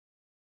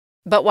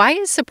But Why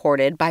is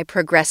supported by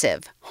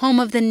Progressive, home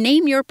of the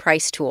Name Your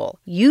Price tool.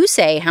 You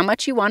say how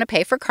much you want to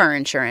pay for car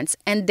insurance,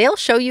 and they'll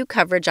show you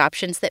coverage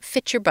options that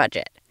fit your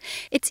budget.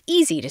 It's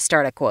easy to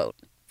start a quote.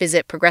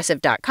 Visit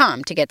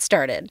Progressive.com to get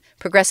started.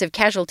 Progressive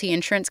Casualty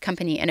Insurance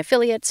Company and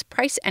Affiliates.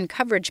 Price and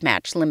coverage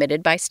match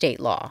limited by state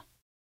law.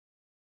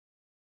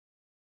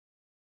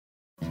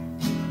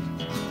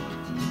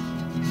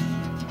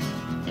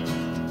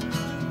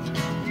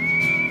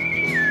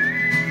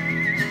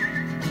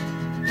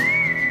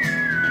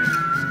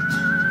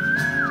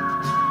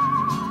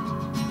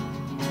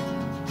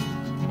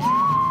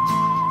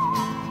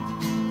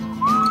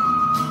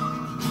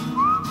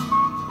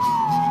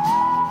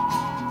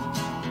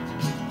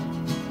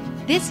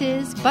 This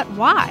is But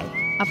Why,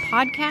 a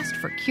podcast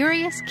for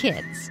curious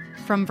kids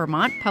from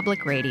Vermont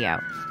Public Radio.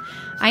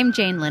 I'm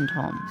Jane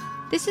Lindholm.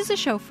 This is a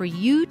show for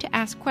you to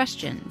ask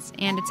questions,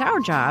 and it's our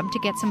job to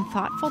get some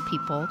thoughtful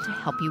people to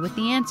help you with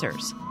the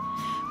answers.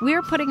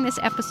 We're putting this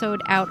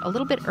episode out a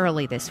little bit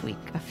early this week,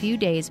 a few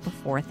days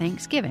before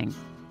Thanksgiving.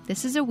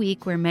 This is a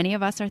week where many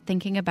of us are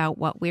thinking about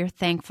what we're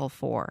thankful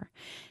for.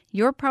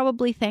 You're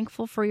probably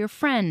thankful for your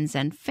friends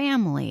and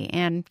family,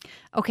 and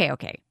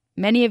okay.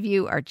 Many of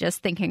you are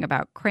just thinking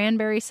about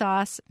cranberry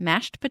sauce,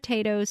 mashed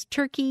potatoes,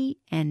 turkey,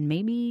 and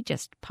maybe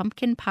just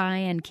pumpkin pie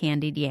and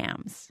candied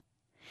yams.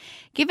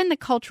 Given the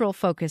cultural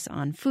focus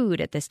on food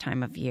at this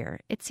time of year,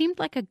 it seemed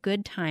like a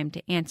good time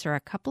to answer a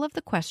couple of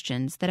the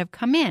questions that have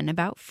come in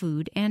about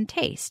food and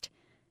taste.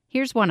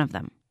 Here's one of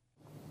them.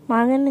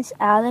 My name is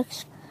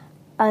Alex.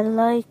 I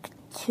like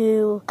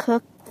to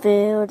cook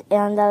food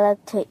and I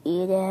like to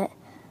eat it.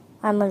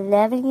 I'm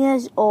 11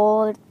 years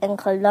old in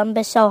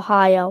Columbus,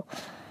 Ohio.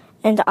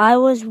 And I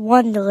was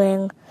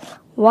wondering,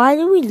 why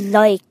do we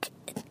like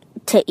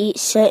to eat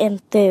certain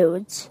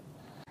foods?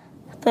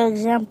 For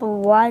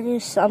example, why do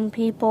some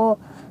people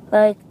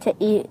like to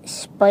eat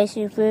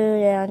spicy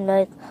food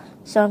and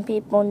some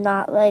people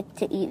not like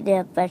to eat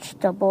their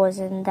vegetables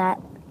and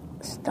that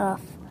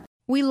stuff?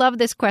 We love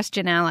this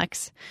question,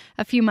 Alex.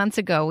 A few months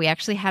ago, we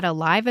actually had a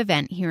live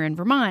event here in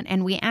Vermont,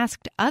 and we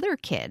asked other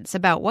kids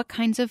about what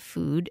kinds of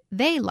food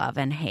they love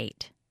and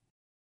hate.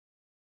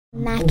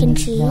 Mac and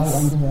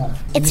cheese.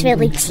 It's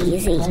really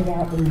cheesy.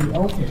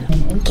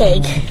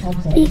 Cake.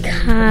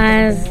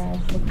 Because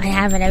I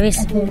have it every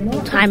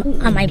single time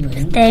on my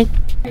birthday.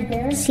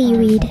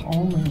 Seaweed.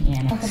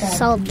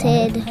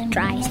 Salted,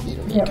 dry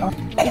seaweed.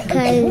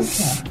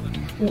 Because,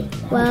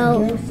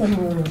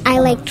 I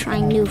like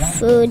trying new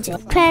foods.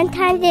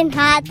 Plantains and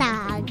hot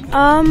dogs.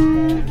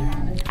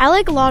 I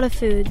like a lot of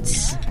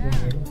foods.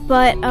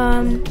 But,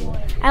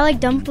 I like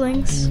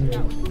dumplings.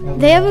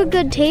 They have a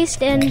good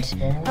taste, and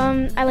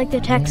I like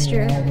the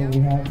texture.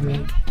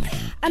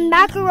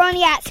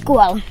 Macaroni at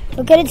school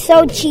because it's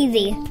so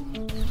cheesy.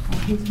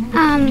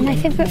 My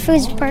favorite food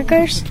is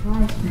burgers.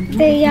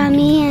 They're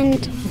yummy,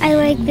 and I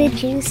like the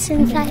juice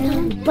inside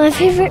them. My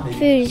favorite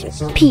food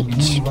is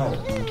peach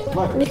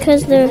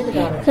because they're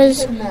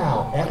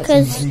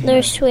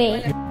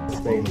sweet.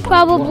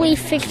 Probably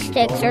fish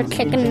sticks or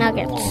chicken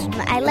nuggets.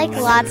 I like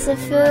lots of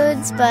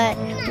foods, but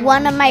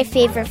one of my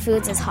favorite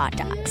foods is hot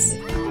dogs.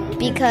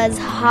 Because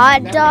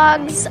hot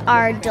dogs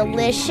are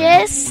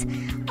delicious,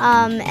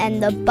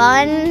 and the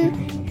bun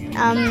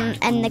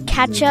and the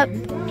ketchup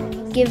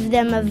give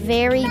them a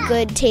very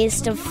good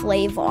taste of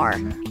flavor.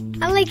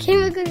 I like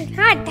hamburgers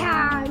hot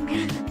dog.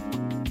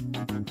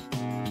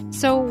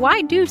 So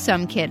why do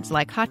some kids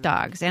like hot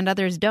dogs and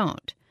others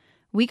don't?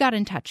 We got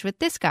in touch with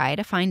this guy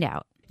to find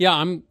out. Yeah,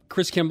 I'm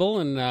Chris Kimball,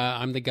 and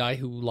I'm the guy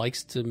who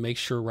likes to make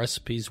sure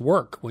recipes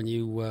work when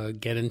you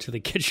get into the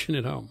kitchen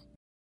at home.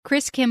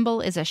 Chris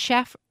Kimball is a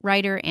chef,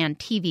 writer, and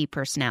TV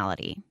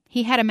personality.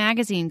 He had a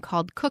magazine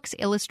called Cooks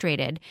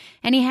Illustrated,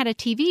 and he had a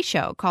TV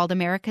show called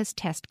America's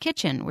Test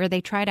Kitchen, where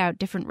they tried out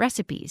different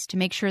recipes to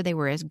make sure they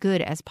were as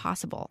good as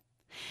possible.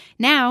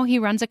 Now he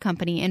runs a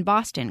company in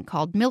Boston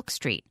called Milk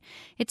Street.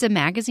 It's a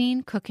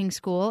magazine, cooking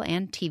school,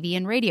 and TV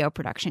and radio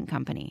production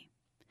company.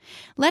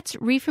 Let's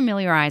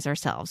refamiliarize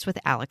ourselves with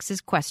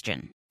Alex's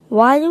question.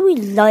 Why do we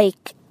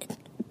like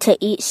to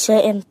eat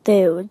certain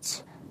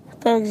foods?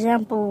 For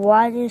example,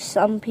 why do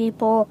some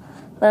people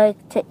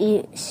like to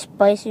eat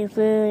spicy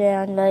food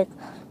and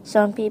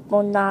some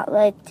people not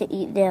like to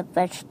eat their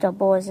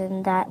vegetables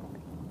and that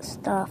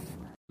stuff?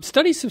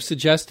 Studies have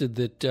suggested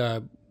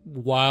that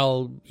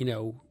while,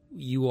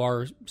 you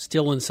are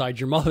still inside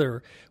your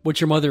mother, what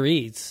your mother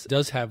eats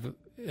does have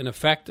an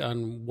effect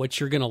on what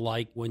you're going to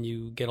like when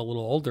you get a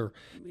little older.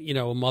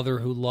 A mother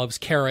who loves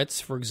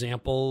carrots, for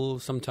example,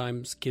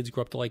 sometimes kids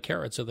grow up to like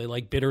carrots, so they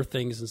like bitter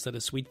things instead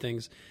of sweet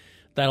things.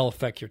 That'll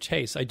affect your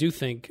taste. I do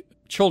think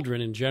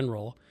children in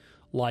general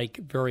like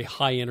very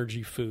high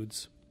energy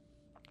foods,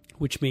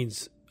 which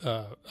means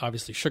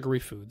obviously sugary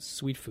foods,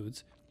 sweet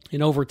foods.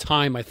 And over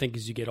time, I think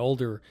as you get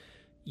older,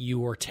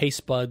 your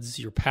taste buds,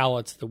 your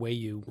palates, the way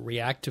you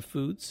react to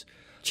foods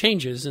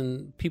changes,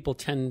 and people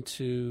tend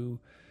to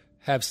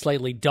have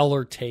slightly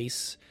duller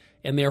tastes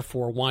and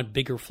therefore want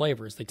bigger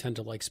flavors. They tend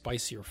to like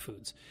spicier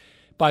foods.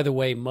 By the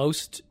way,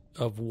 most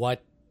of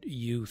what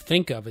you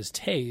think of as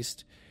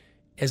taste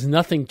has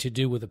nothing to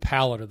do with the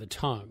palate or the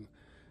tongue.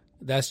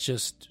 That's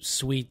just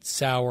sweet,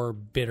 sour,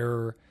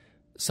 bitter,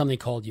 something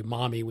called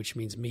umami, which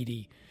means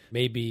meaty,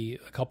 maybe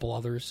a couple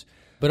others.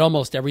 But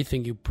almost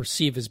everything you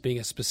perceive as being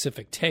a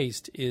specific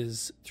taste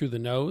is through the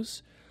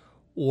nose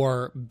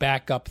or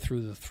back up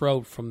through the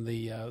throat from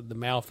the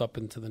mouth up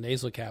into the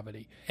nasal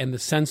cavity. And the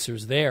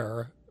sensors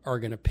there are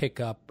going to pick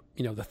up,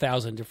 the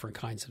 1,000 different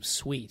kinds of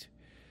sweet.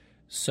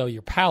 So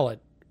your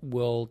palate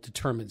will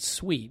determine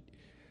sweet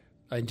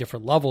and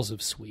different levels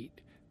of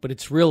sweet. But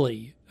it's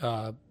really,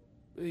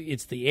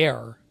 it's the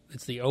air,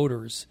 it's the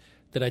odors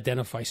that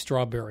identify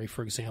strawberry,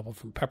 for example,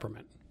 from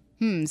peppermint.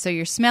 So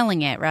you're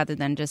smelling it rather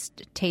than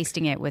just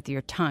tasting it with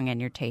your tongue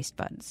and your taste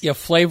buds. Yeah,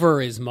 flavor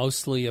is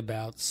mostly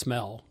about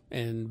smell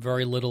and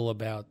very little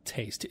about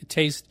taste.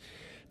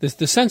 The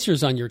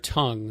sensors on your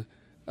tongue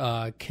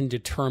can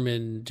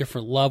determine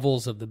different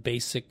levels of the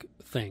basic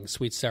things,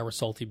 sweet, sour,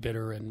 salty,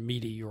 bitter, and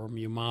meaty or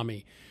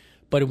umami.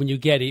 But when you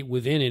get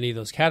within any of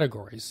those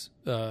categories,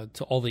 to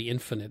all the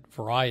infinite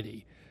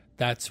variety,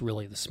 that's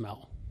really the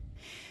smell.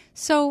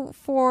 So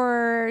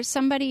for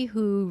somebody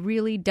who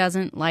really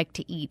doesn't like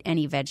to eat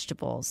any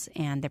vegetables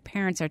and their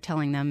parents are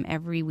telling them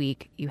every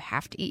week, you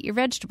have to eat your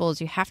vegetables,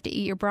 you have to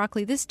eat your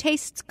broccoli, this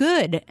tastes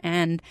good,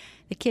 and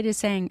the kid is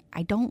saying,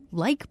 I don't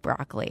like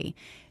broccoli.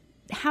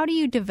 How do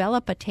you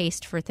develop a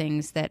taste for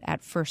things that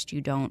at first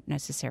you don't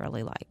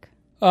necessarily like?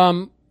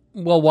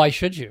 Well, why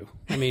should you?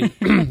 I mean,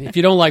 if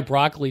you don't like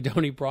broccoli,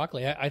 don't eat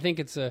broccoli. I think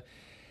it's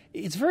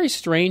very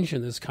strange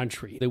in this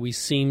country that we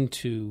seem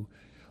to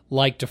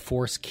like to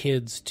force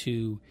kids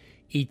to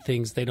eat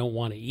things they don't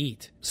want to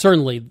eat.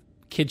 Certainly,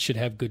 kids should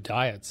have good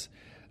diets.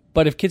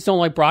 But if kids don't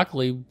like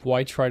broccoli,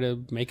 why try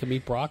to make them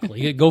eat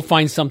broccoli? Go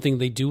find something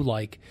they do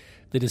like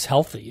that is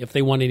healthy. If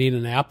they want to eat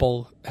an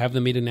apple, have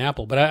them eat an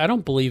apple. But I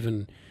don't believe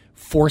in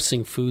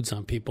forcing foods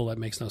on people. That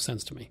makes no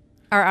sense to me.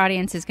 Our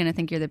audience is going to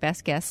think you're the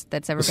best guest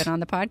that's ever been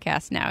on the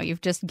podcast now. You've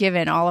just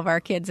given all of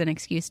our kids an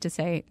excuse to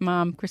say,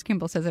 Mom, Chris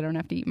Kimball says I don't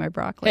have to eat my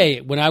broccoli.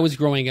 Hey, when I was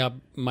growing up,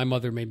 my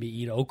mother made me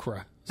eat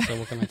okra. So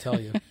what can I tell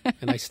you?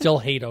 And I still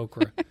hate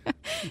okra.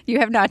 You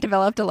have not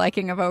developed a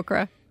liking of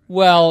okra?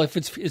 Well, if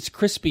it's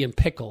crispy and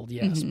pickled,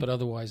 yes, but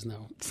otherwise,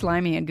 no.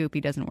 Slimy and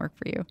goopy doesn't work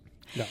for you.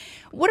 No.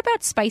 What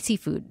about spicy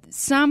food?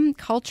 Some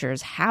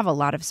cultures have a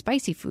lot of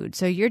spicy food,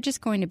 so you're just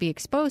going to be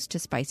exposed to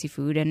spicy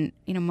food, and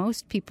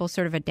most people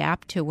sort of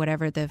adapt to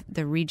whatever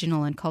the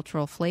regional and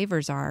cultural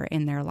flavors are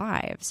in their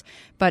lives.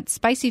 But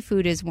spicy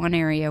food is one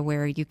area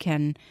where you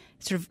can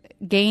sort of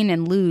gain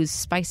and lose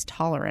spice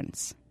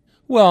tolerance.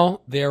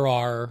 Well, there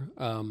are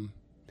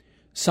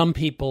some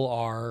people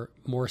are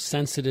more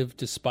sensitive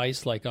to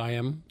spice like I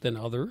am than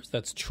others.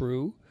 That's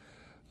true.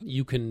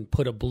 You can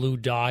put a blue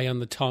dye on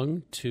the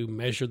tongue to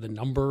measure the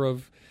number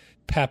of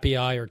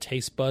papillae or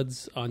taste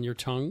buds on your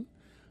tongue.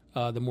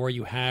 The more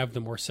you have, the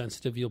more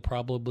sensitive you'll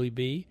probably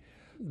be.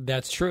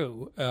 That's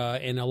true.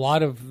 And a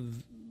lot of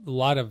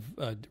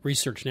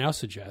research now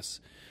suggests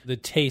the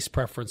taste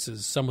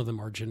preferences, some of them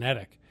are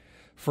genetic.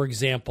 For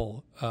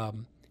example,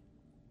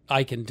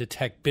 I can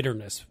detect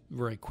bitterness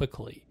very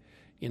quickly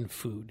in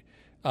food.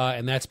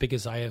 And that's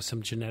because I have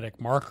some genetic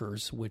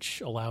markers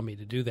which allow me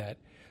to do that.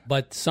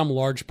 But some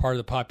large part of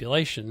the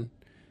population,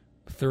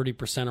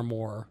 30% or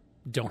more,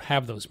 don't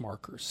have those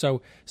markers.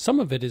 So some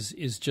of it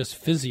is just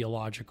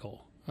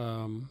physiological,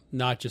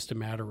 not just a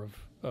matter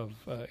of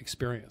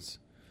experience.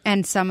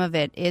 And some of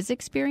it is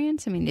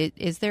experience? I mean,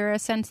 is there a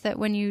sense that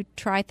when you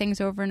try things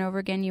over and over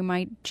again, you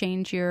might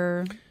change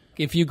your...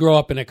 If you grow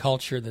up in a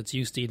culture that's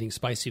used to eating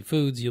spicy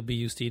foods, you'll be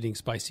used to eating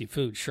spicy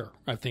food. Sure,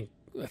 I think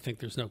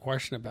there's no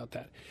question about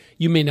that.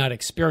 You may not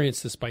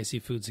experience the spicy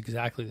foods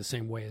exactly the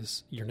same way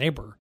as your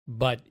neighbor,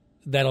 but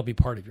that'll be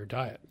part of your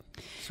diet,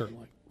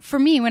 certainly. For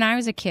me, when I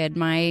was a kid,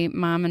 my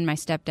mom and my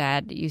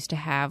stepdad used to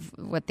have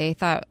what they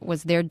thought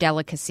was their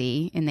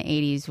delicacy in the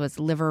 80s was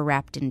liver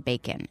wrapped in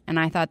bacon. And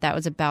I thought that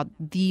was about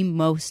the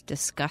most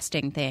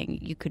disgusting thing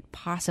you could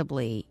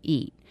possibly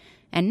eat.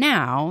 And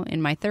now,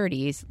 in my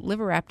 30s,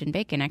 liver wrapped in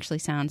bacon actually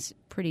sounds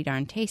pretty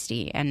darn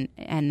tasty. And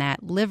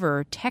that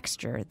liver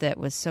texture that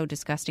was so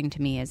disgusting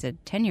to me as a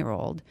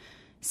 10-year-old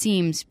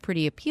seems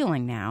pretty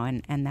appealing now.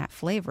 And that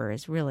flavor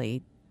is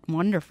really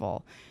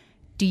wonderful.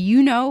 Do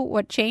you know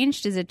what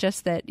changed? Is it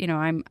just that,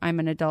 I'm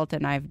an adult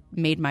and I've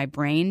made my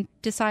brain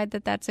decide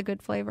that that's a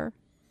good flavor?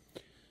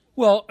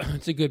 Well,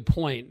 it's a good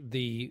point.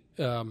 The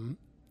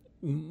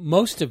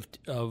most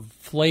of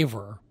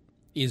flavor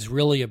is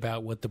really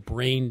about what the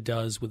brain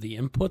does with the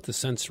input, the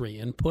sensory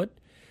input.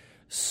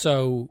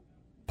 So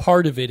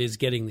part of it is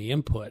getting the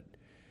input,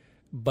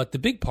 but the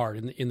big part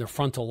in the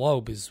frontal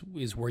lobe is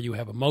where you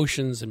have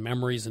emotions and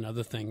memories and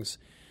other things,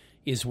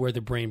 is where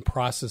the brain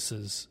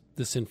processes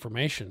this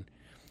information.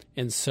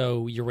 And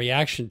so your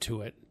reaction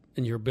to it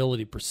and your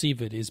ability to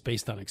perceive it is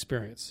based on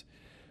experience.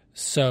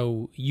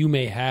 So you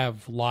may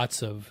have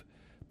lots of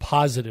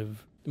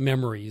positive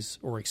memories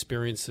or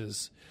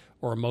experiences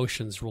or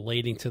emotions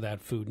relating to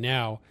that food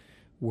now,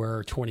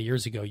 where 20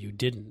 years ago you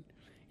didn't.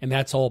 And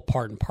that's all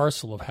part and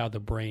parcel of how the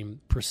brain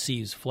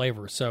perceives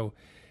flavor. So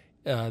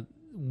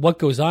what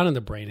goes on in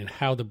the brain and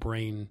how the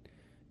brain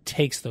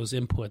takes those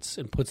inputs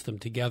and puts them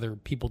together,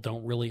 people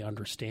don't really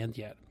understand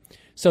yet.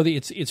 So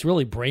it's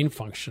really brain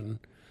function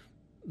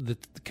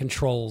that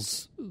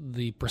controls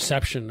the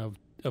perception of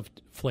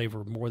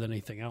flavor more than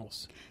anything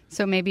else.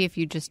 So maybe if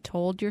you just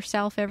told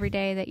yourself every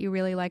day that you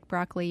really like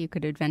broccoli, you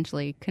could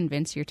eventually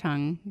convince your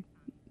tongue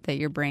that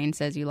your brain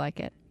says you like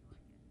it.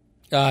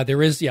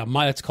 There is,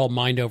 it's called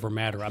mind over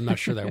matter. I'm not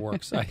sure that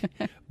works,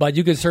 but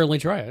you could certainly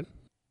try it.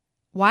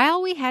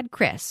 While we had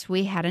Chris,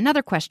 we had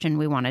another question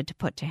we wanted to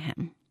put to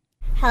him.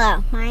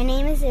 Hello, my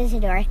name is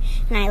Isidore,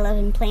 and I live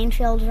in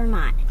Plainfield,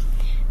 Vermont.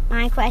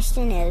 My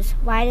question is,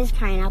 why does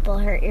pineapple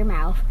hurt your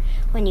mouth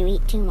when you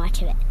eat too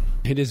much of it?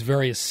 It is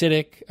very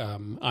acidic.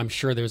 I'm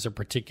sure there's a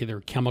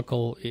particular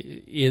chemical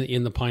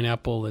in the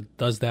pineapple that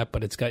does that,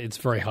 but it's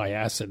very high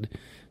acid,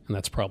 and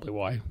that's probably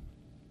why.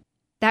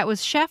 That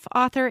was chef,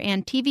 author,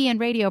 and TV and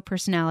radio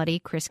personality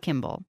Chris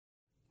Kimball.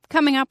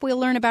 Coming up, we'll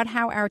learn about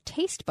how our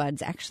taste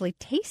buds actually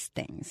taste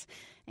things,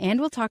 and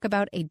we'll talk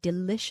about a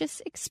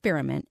delicious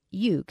experiment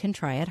you can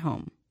try at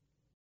home.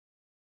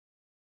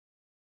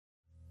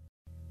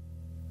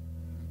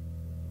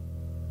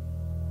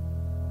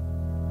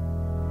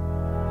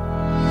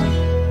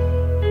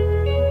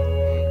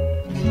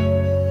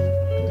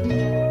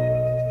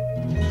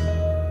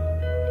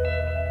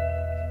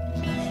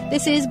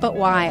 This is But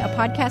Why, a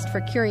podcast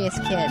for curious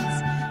kids.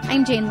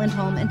 I'm Jane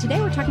Lindholm, and today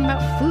we're talking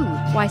about food.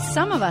 Why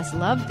some of us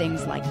love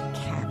things like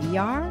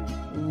caviar,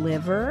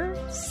 liver,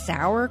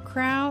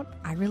 sauerkraut.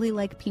 I really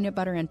like peanut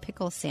butter and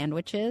pickle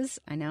sandwiches.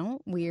 I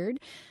know, weird.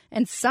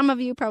 And some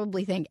of you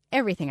probably think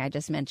everything I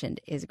just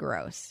mentioned is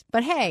gross.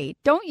 But hey,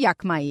 don't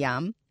yuck my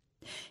yum.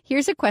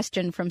 Here's a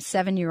question from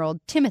 7-year-old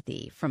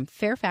Timothy from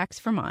Fairfax,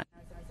 Vermont.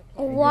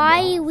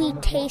 Why we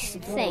taste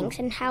things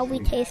and how we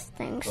taste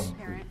things.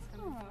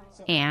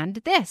 And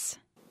this.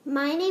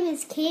 My name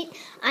is Kate.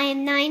 I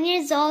am 9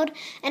 years old,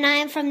 and I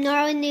am from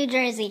Norwood, New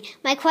Jersey.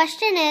 My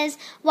question is,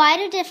 why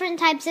do different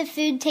types of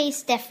food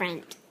taste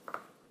different?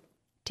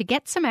 To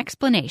get some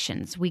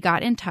explanations, we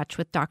got in touch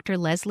with Dr.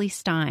 Leslie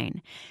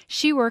Stein.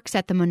 She works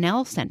at the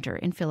Monell Center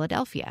in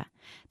Philadelphia.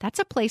 That's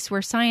a place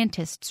where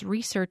scientists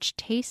research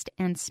taste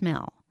and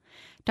smell.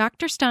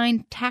 Dr.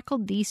 Stein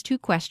tackled these two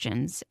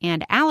questions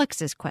and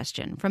Alex's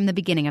question from the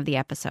beginning of the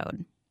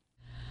episode.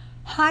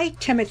 Hi,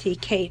 Timothy,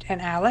 Kate,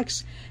 and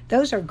Alex.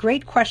 Those are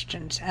great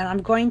questions, and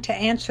I'm going to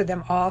answer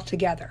them all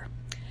together.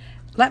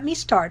 Let me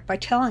start by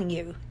telling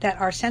you that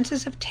our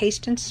senses of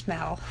taste and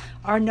smell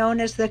are known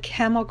as the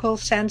chemical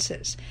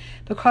senses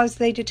because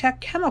they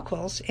detect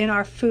chemicals in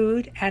our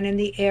food and in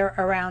the air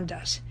around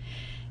us.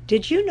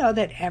 Did you know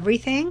that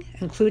everything,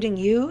 including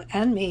you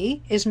and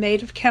me, is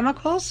made of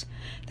chemicals?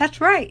 That's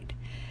right.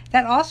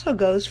 That also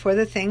goes for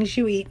the things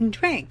you eat and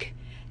drink.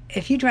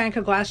 If you drank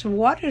a glass of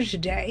water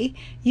today,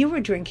 you were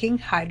drinking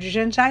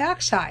hydrogen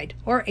dioxide,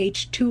 or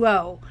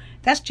H2O.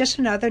 That's just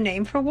another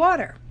name for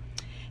water.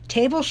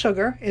 Table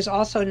sugar is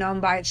also known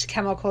by its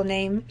chemical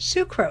name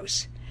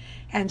sucrose,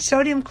 and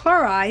sodium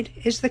chloride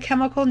is the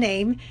chemical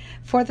name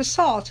for the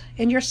salt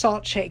in your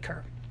salt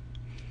shaker.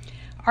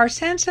 Our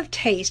sense of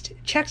taste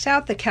checks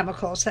out the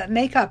chemicals that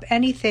make up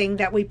anything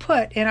that we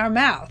put in our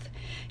mouth.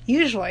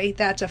 Usually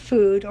that's a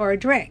food or a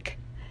drink.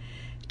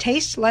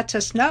 Taste lets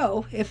us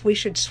know if we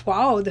should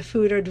swallow the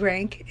food or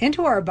drink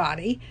into our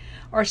body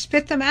or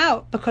spit them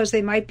out because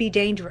they might be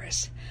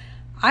dangerous.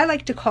 I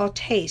like to call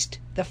taste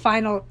the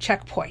final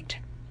checkpoint.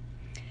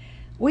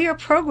 We are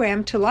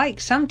programmed to like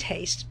some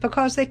tastes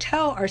because they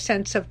tell our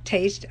sense of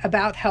taste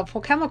about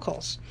helpful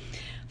chemicals.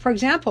 For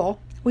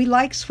example, we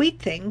like sweet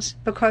things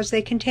because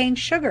they contain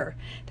sugar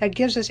that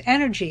gives us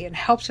energy and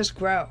helps us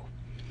grow.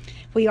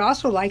 We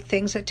also like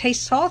things that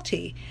taste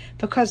salty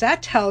because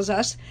that tells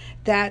us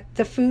that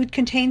the food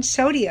contains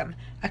sodium,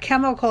 a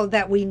chemical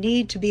that we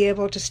need to be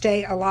able to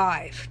stay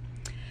alive.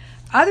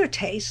 Other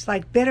tastes,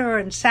 like bitter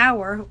and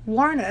sour,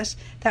 warn us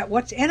that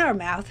what's in our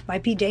mouth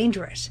might be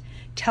dangerous,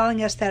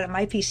 telling us that it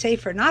might be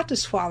safer not to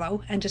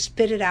swallow and to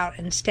spit it out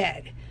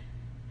instead.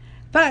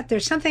 But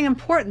there's something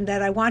important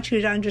that I want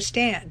you to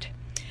understand.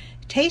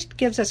 Taste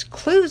gives us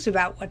clues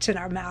about what's in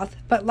our mouth,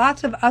 but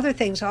lots of other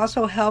things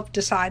also help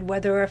decide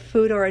whether a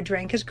food or a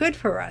drink is good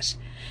for us.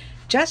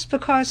 Just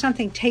because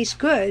something tastes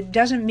good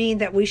doesn't mean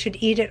that we should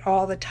eat it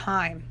all the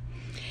time.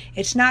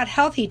 It's not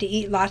healthy to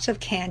eat lots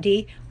of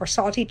candy or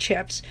salty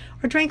chips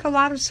or drink a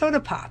lot of soda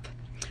pop.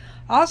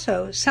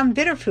 Also, some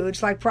bitter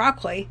foods like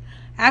broccoli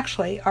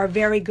actually are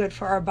very good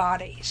for our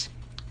bodies.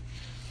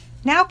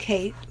 Now,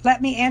 Kate,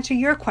 let me answer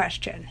your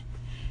question.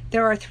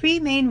 There are 3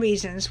 main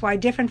reasons why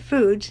different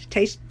foods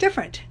taste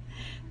different.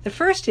 The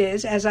first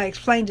is, as I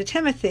explained to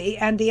Timothy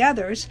and the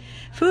others,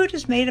 food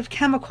is made of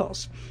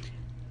chemicals,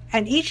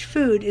 and each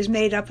food is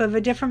made up of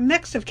a different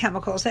mix of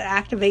chemicals that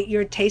activate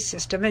your taste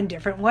system in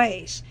different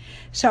ways.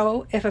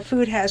 So, if a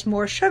food has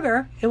more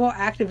sugar, it will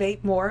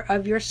activate more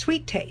of your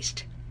sweet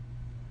taste.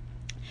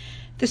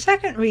 The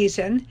second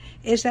reason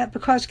is that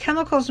because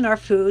chemicals in our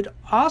food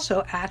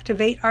also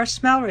activate our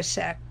smell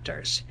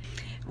receptors.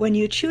 When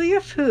you chew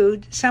your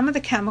food, some of the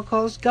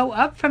chemicals go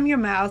up from your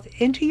mouth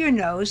into your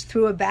nose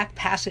through a back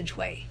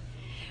passageway.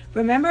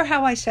 Remember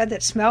how I said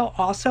that smell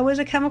also is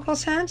a chemical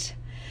sense?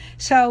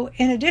 So,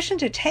 in addition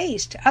to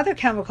taste, other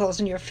chemicals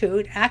in your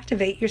food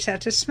activate your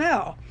sense of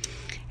smell.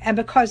 And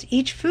because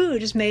each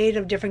food is made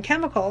of different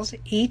chemicals,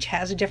 each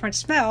has a different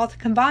smell that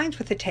combines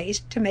with the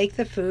taste to make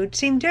the food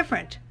seem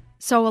different.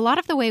 So a lot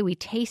of the way we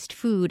taste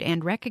food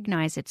and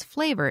recognize its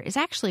flavor is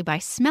actually by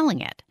smelling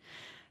it.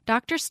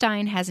 Dr.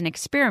 Stein has an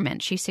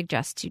experiment she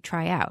suggests you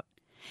try out.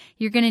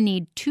 You're going to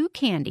need 2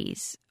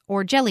 candies,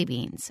 or jelly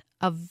beans,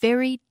 of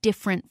very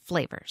different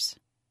flavors.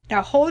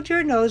 Now hold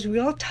your nose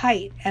real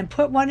tight and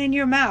put one in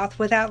your mouth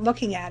without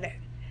looking at it.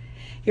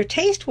 Your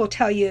taste will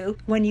tell you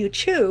when you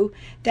chew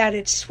that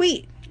it's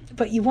sweet,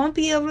 but you won't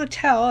be able to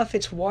tell if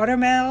it's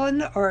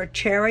watermelon or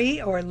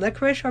cherry or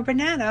licorice or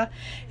banana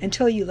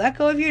until you let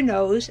go of your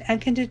nose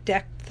and can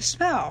detect the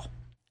smell.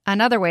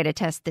 Another way to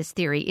test this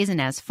theory isn't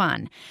as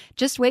fun.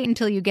 Just wait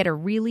until you get a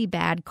really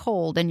bad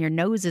cold and your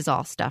nose is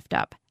all stuffed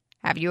up.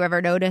 Have you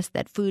ever noticed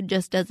that food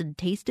just doesn't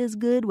taste as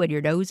good when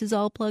your nose is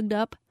all plugged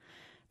up?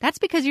 That's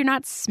because you're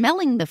not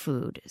smelling the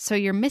food, so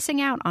you're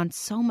missing out on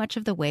so much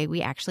of the way we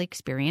actually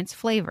experience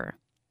flavor.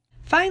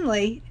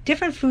 Finally,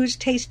 different foods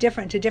taste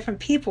different to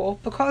different people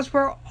because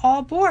we're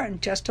all born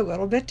just a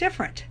little bit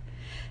different.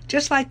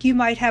 Just like you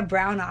might have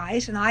brown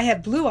eyes and I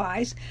have blue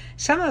eyes,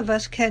 some of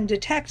us can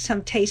detect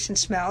some tastes and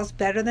smells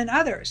better than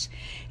others.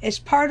 It's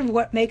part of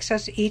what makes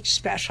us each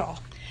special.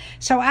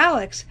 So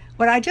Alex,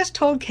 what I just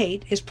told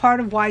Kate is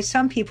part of why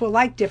some people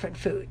like different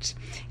foods.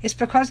 It's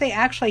because they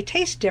actually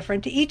taste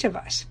different to each of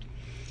us.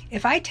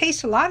 If I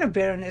taste a lot of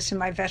bitterness in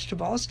my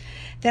vegetables,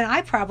 then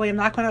I probably am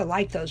not going to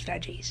like those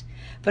veggies.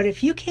 But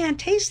if you can't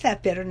taste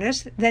that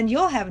bitterness, then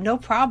you'll have no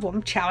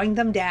problem chowing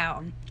them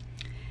down.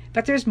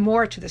 But there's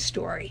more to the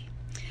story.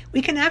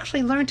 We can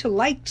actually learn to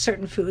like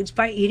certain foods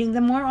by eating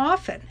them more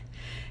often.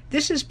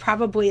 This is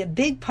probably a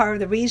big part of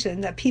the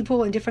reason that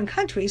people in different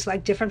countries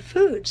like different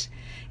foods.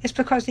 It's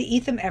because they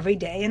eat them every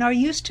day and are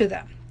used to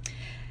them.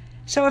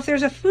 So if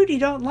there's a food you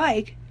don't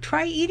like,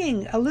 try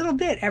eating a little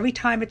bit every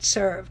time it's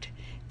served.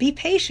 Be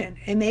patient.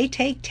 It may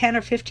take 10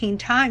 or 15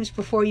 times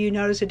before you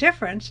notice a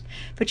difference,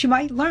 but you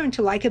might learn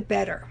to like it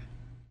better.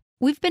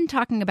 We've been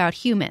talking about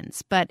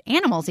humans, but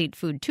animals eat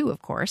food too,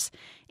 of course.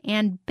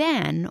 And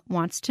Ben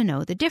wants to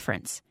know the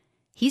difference.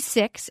 He's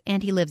 6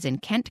 and he lives in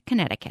Kent,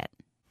 Connecticut.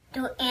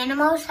 Do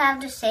animals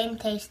have the same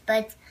taste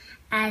buds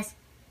as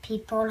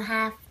people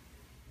have?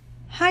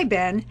 Hi,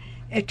 Ben.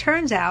 It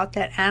turns out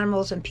that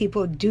animals and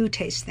people do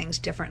taste things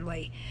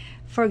differently.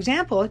 For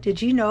example,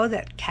 did you know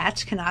that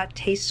cats cannot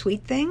taste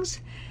sweet things?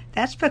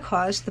 That's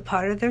because the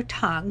part of their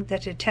tongue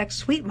that detects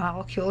sweet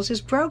molecules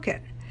is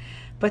broken,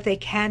 but they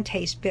can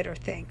taste bitter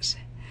things.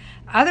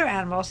 Other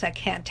animals that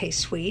can't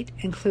taste sweet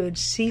include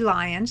sea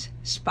lions,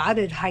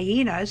 spotted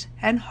hyenas,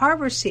 and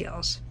harbor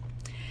seals.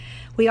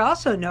 We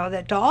also know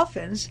that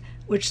dolphins,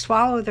 which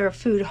swallow their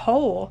food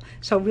whole,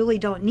 so really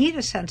don't need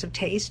a sense of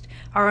taste,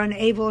 are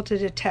unable to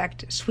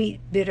detect sweet,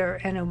 bitter,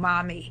 and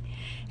umami.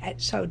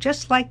 And so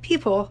just like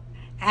people,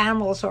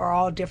 animals are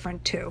all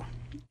different too.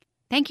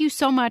 Thank you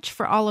so much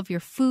for all of your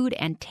food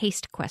and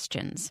taste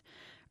questions.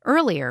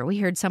 Earlier, we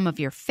heard some of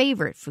your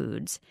favorite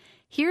foods.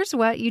 Here's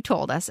what you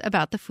told us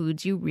about the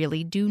foods you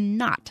really do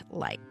not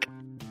like.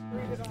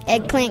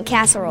 Eggplant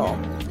casserole,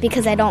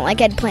 because I don't like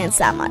eggplants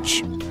that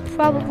much.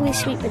 Probably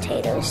sweet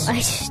potatoes. I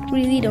just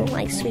really don't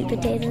like sweet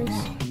potatoes.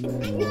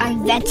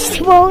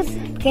 Vegetables,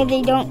 because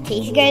they don't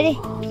taste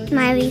good.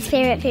 My least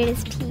favorite food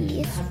is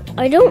peas.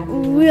 I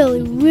don't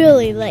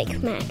really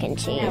like mac and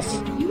cheese.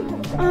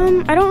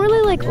 I don't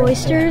really like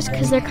oysters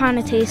because they're kind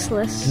of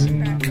tasteless.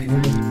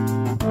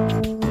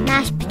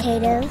 Mashed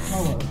potatoes.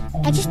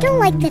 I just don't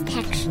like the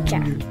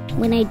texture.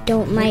 When I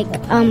don't like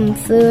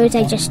foods,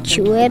 I just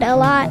chew it a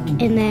lot,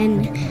 and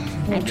then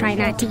I try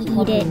not to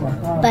eat it,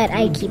 but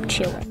I keep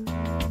chewing.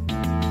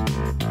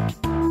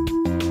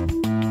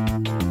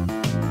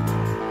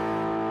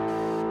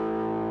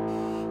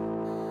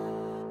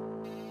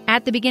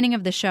 At the beginning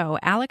of the show,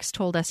 Alex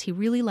told us he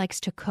really likes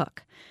to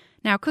cook.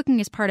 Now, cooking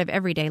is part of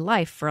everyday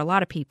life for a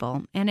lot of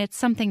people, and it's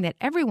something that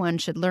everyone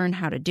should learn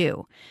how to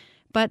do.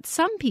 But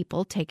some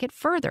people take it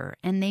further,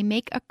 and they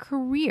make a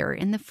career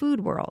in the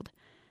food world.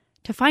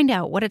 To find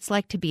out what it's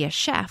like to be a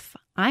chef,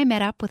 I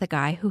met up with a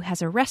guy who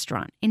has a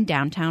restaurant in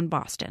downtown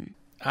Boston.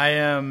 I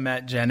am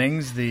Matt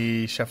Jennings,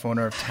 the chef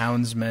owner of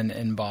Townsman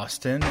in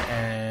Boston,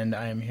 and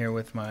I am here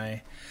with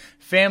my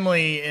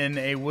family in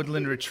a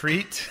woodland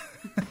retreat.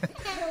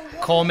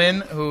 Coleman,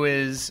 who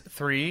is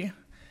 3,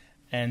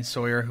 and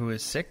Sawyer, who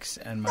is 6,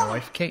 and my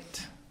wife,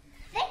 Kate.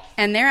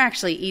 And they're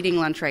actually eating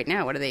lunch right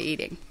now. What are they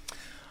eating?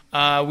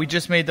 We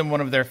just made them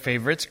one of their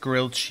favorites,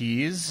 grilled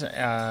cheese.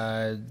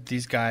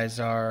 These guys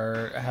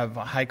have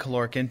a high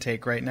caloric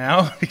intake right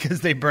now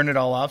because they burn it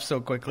all off so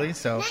quickly.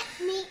 So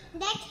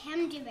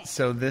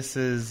this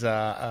is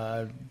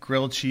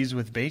grilled cheese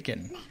with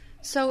bacon.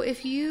 So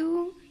if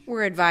you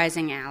were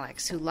advising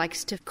Alex, who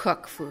likes to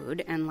cook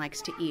food and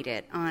likes to eat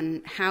it,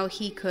 on how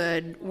he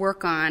could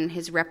work on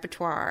his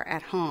repertoire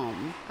at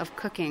home of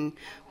cooking,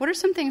 what are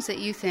some things that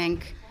you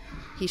think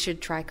he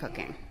should try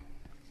cooking?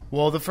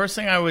 Well, the first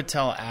thing I would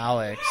tell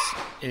Alex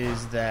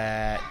is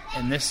that,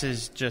 and this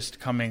is just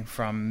coming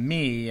from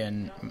me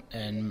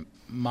and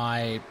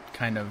my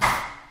kind of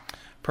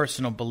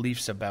personal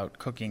beliefs about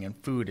cooking and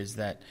food, is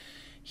that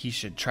he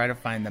should try to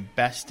find the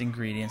best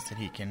ingredients that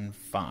he can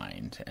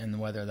find, and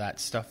whether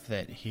that's stuff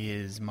that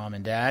his mom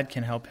and dad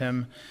can help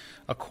him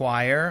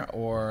acquire,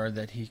 or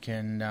that he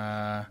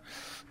can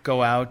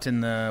go out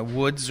in the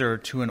woods or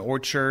to an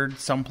orchard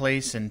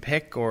someplace and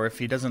pick, or if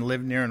he doesn't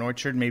live near an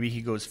orchard, maybe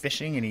he goes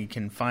fishing and he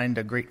can find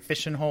a great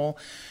fishing hole.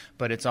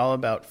 But it's all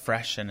about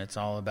fresh, and it's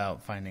all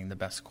about finding the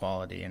best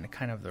quality, and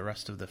kind of the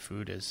rest of the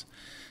food is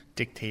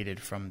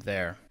dictated from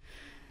there.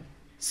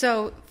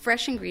 So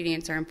fresh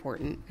ingredients are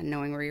important, and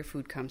knowing where your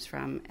food comes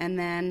from. And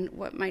then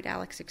what might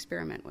Alex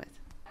experiment with?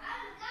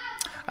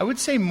 I would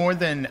say more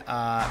than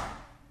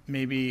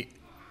maybe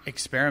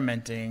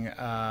experimenting,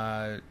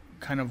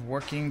 kind of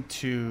working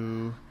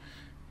to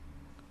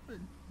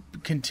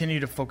continue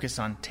to focus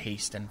on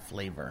taste and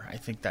flavor. I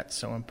think that's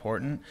so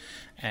important,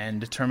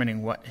 and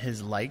determining what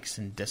his likes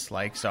and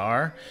dislikes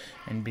are,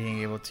 and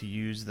being able to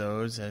use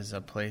those as a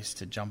place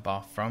to jump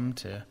off from,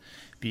 to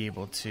be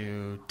able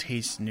to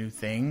taste new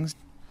things.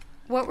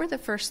 What were the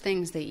first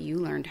things that you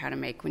learned how to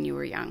make when you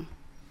were young?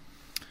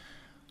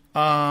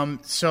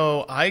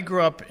 So I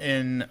grew up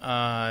in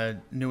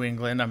New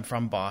England. I'm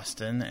from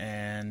Boston,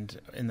 and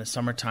in the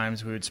summer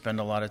times we would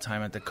spend a lot of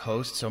time at the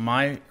coast. So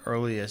my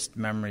earliest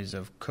memories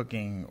of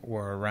cooking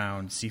were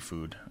around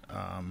seafood.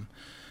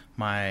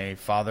 My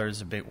father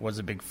was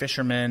a big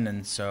fisherman,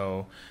 and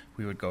so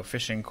we would go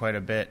fishing quite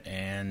a bit,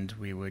 and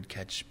we would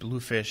catch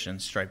bluefish and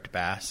striped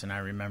bass. And I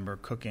remember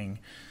cooking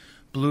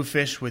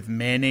bluefish with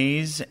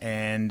mayonnaise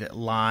and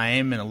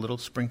lime and a little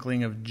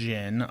sprinkling of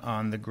gin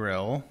on the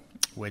grill,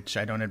 which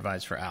I don't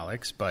advise for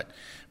Alex, but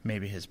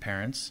maybe his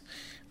parents.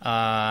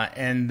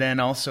 And then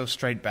also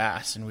striped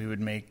bass, and we would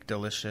make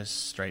delicious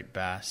striped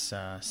bass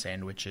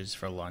sandwiches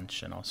for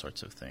lunch and all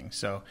sorts of things.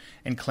 So,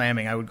 and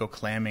clamming, I would go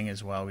clamming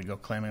as well. We'd go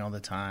clamming all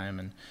the time,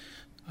 and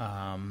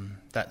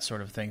that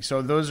sort of thing.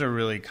 So those are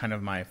really kind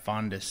of my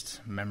fondest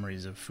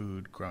memories of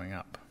food growing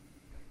up.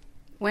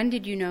 When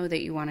did you know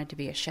that you wanted to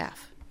be a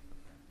chef?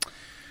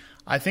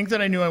 I think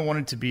that I knew I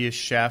wanted to be a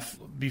chef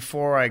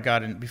before I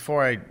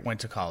went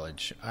to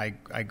college. I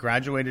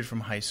graduated from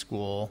high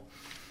school,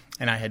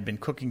 and I had been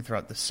cooking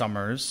throughout the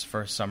summers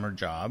for a summer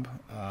job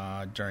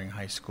during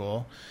high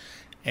school,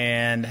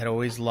 and had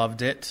always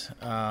loved it.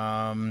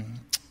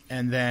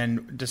 And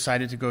then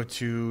decided to go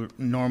to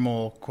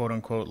normal,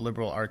 quote-unquote,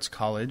 liberal arts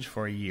college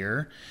for a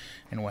year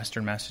in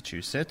Western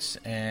Massachusetts,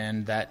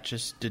 and that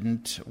just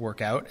didn't work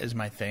out as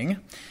my thing.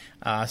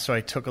 So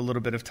I took a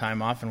little bit of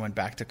time off and went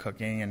back to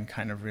cooking, and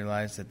kind of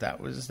realized that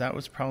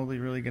was probably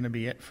really going to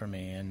be it for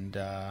me, and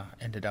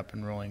ended up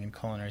enrolling in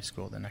culinary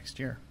school the next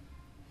year.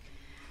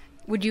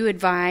 Would you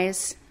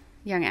advise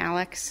young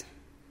Alex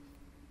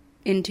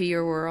into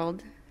your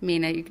world? I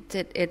mean,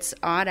 it's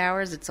odd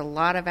hours. It's a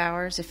lot of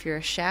hours. If you're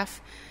a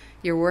chef,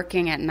 you're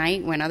working at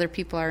night when other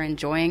people are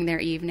enjoying their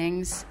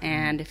evenings.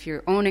 And if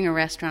you're owning a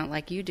restaurant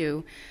like you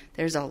do,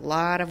 there's a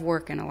lot of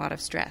work and a lot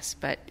of stress.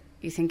 But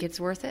you think it's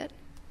worth it?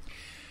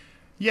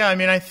 Yeah, I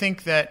mean, I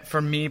think that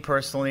for me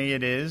personally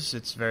it is.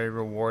 It's very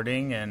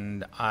rewarding,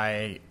 and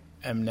I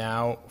am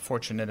now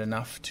fortunate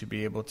enough to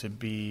be able to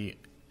be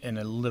in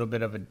a little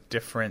bit of a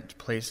different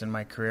place in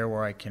my career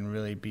where I can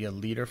really be a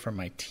leader for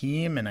my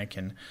team, and I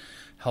can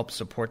help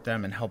support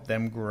them and help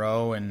them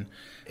grow. And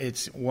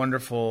it's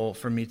wonderful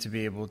for me to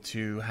be able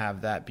to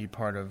have that be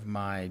part of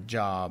my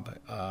job,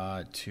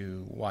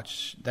 to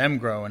watch them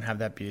grow and have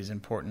that be as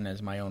important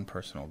as my own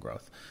personal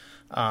growth.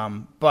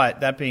 But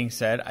that being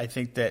said, I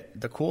think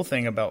that the cool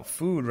thing about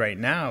food right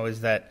now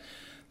is that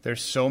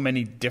there's so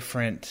many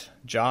different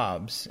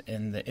jobs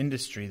in the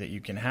industry that you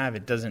can have.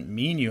 It doesn't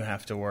mean you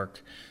have to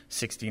work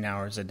 16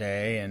 hours a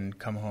day and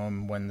come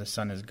home when the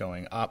sun is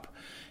going up.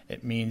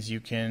 It means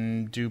you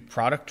can do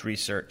product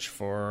research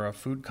for a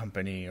food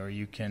company, or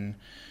you can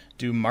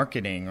do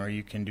marketing, or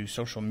you can do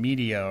social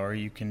media, or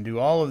you can do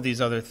all of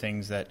these other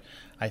things that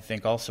I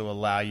think also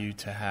allow you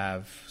to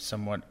have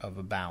somewhat of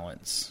a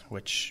balance,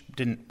 which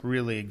didn't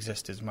really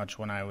exist as much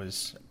when I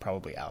was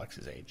probably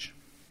Alex's age.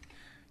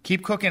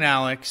 Keep cooking,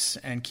 Alex,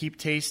 and keep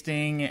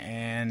tasting,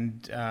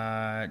 and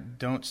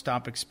don't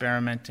stop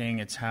experimenting.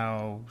 It's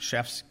how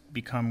chefs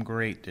become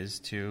great, is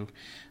to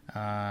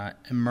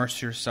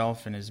immerse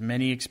yourself in as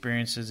many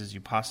experiences as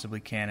you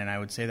possibly can, and I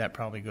would say that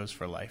probably goes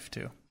for life,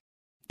 too.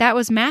 That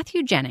was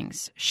Matthew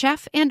Jennings,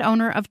 chef and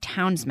owner of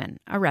Townsman,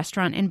 a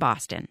restaurant in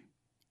Boston.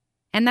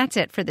 And that's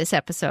it for this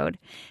episode.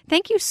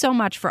 Thank you so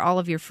much for all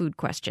of your food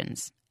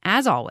questions.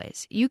 As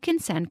always, you can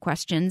send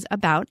questions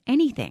about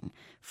anything,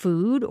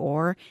 food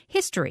or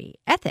history,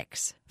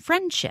 ethics,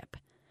 friendship.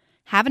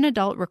 Have an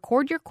adult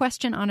record your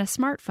question on a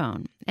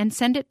smartphone and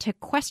send it to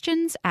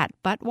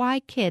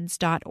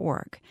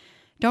questions@butwhykids.org.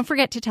 Don't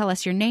forget to tell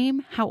us your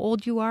name, how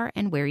old you are,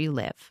 and where you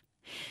live.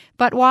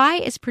 But Why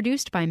is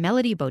produced by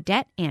Melody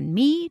Bodette and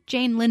me,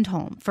 Jane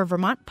Lindholm, for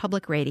Vermont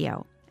Public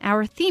Radio.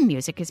 Our theme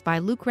music is by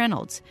Luke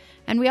Reynolds,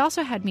 and we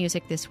also had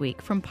music this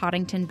week from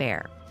Poddington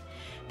Bear.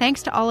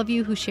 Thanks to all of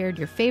you who shared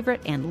your favorite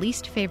and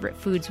least favorite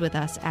foods with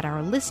us at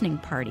our listening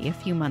party a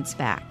few months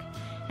back.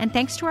 And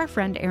thanks to our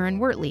friend Aaron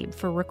Wertlieb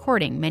for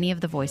recording many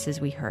of the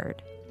voices we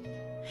heard.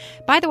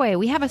 By the way,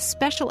 we have a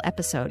special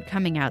episode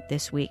coming out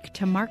this week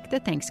to mark the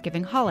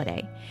Thanksgiving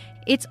holiday.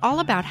 It's all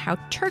about how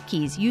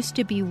turkeys used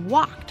to be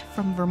walked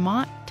from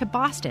Vermont to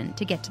Boston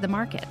to get to the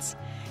markets.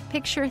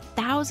 Picture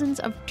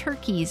thousands of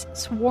turkeys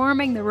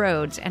swarming the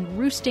roads and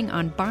roosting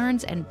on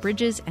barns and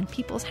bridges and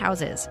people's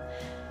houses.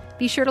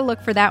 Be sure to look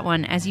for that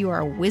one as you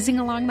are whizzing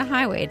along the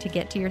highway to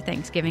get to your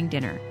Thanksgiving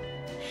dinner.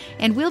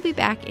 And we'll be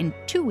back in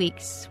 2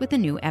 weeks with a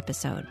new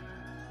episode.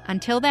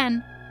 Until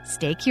then,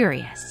 stay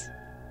curious.